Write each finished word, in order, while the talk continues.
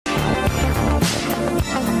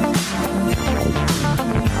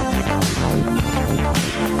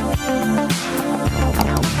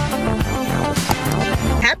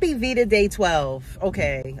it day 12.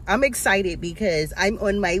 Okay, I'm excited because I'm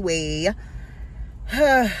on my way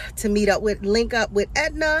to link up with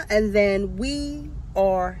Edna, and then we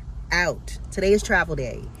are out. Today is travel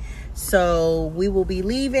day. So we will be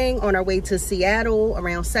leaving on our way to Seattle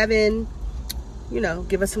around 7. You know,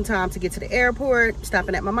 give us some time to get to the airport,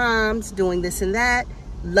 stopping at my mom's, doing this and that.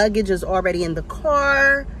 Luggage is already in the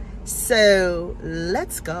car. So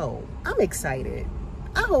let's go. I'm excited.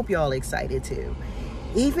 I hope y'all excited too.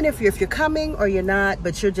 Even if you're coming or you're not,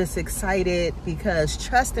 but you're just excited, because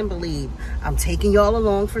trust and believe, I'm taking y'all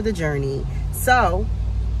along for the journey. So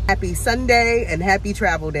happy Sunday and happy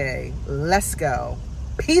travel day. Let's go.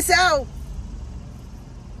 Peace out.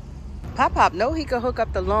 Pop know he can hook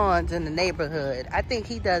up the lawns in the neighborhood. I think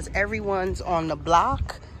he does everyone's on the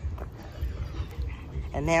block.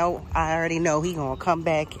 And now I already know he gonna come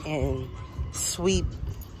back and sweep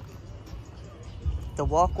the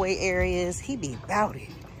walkway areas. He be about it.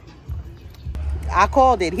 I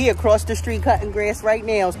called it. He across the street cutting grass right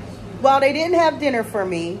now. Well, they didn't have dinner for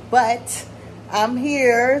me, but I'm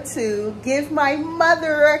here to give my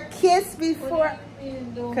mother a kiss before,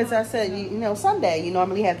 because I said, you know, Sunday you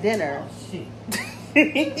normally have dinner. Shit.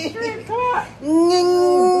 3 o'clock.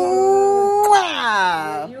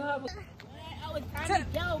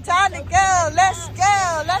 Time to go. Let's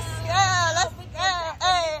go. Let's go. Let's go.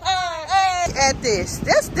 Hey, hey, hey. At this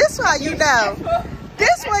why you know.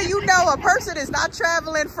 This way you know a person is not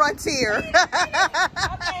traveling frontier.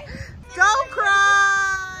 Okay. Don't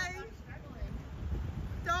cry.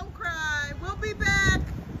 Don't cry. We'll be back.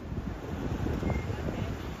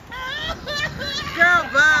 Girl,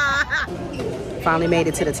 bye. Finally made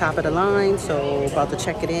it to the top of the line, so about to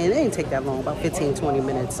check it in. It didn't take that long, about 15-20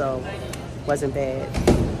 minutes, so wasn't bad.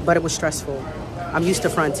 But it was stressful. I'm used to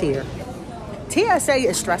frontier. TSA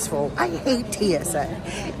is stressful. I hate TSA.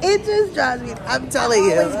 It just drives me. I'm telling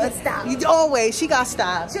you. Always but stop. You always. She got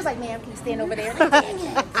stopped. She was like, ma'am, can you stand over there?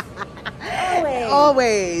 Always.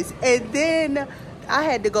 Always. And then I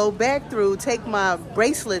had to go back through, take my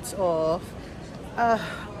bracelets off.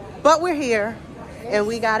 But we're here. And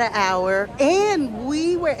we got an hour. And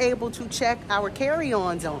we were able to check our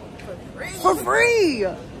carry-ons on. For free.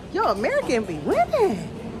 Yo, American be winning.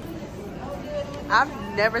 I've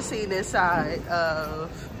never seen this side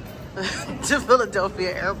of the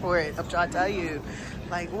Philadelphia airport. I'm trying to tell you.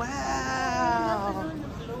 Like, wow.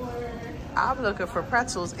 I'm looking for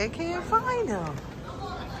pretzels and can't find them.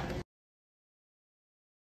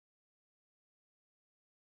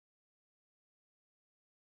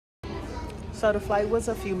 So the flight was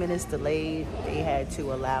a few minutes delayed. They had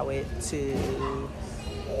to allow it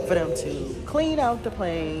for them to clean out the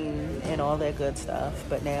plane and all that good stuff.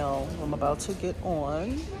 But now I'm about to get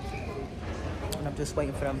on, and I'm just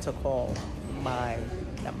waiting for them to call my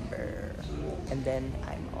number, and then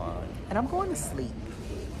I'm on, and I'm going to sleep.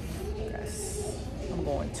 Yes, I'm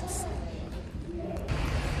going to sleep.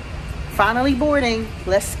 Finally boarding.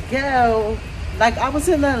 Let's go. Like, I was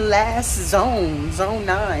in the last zone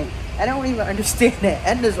 9. I don't even understand that.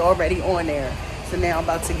 Edna's already on there, so now I'm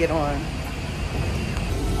about to get on.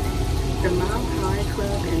 The Mile High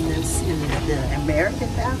Club in the American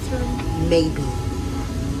bathroom? Maybe.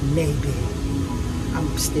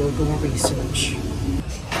 I'm still doing research.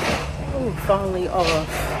 Oh, finally off.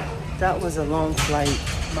 That was a long flight.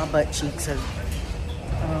 My butt cheeks are,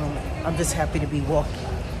 I'm just happy to be walking.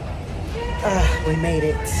 We made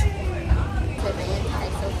it.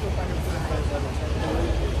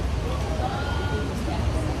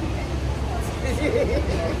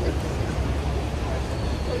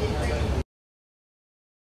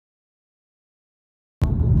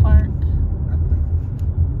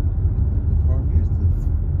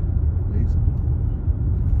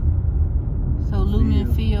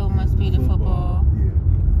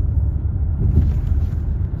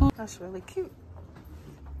 That's really cute.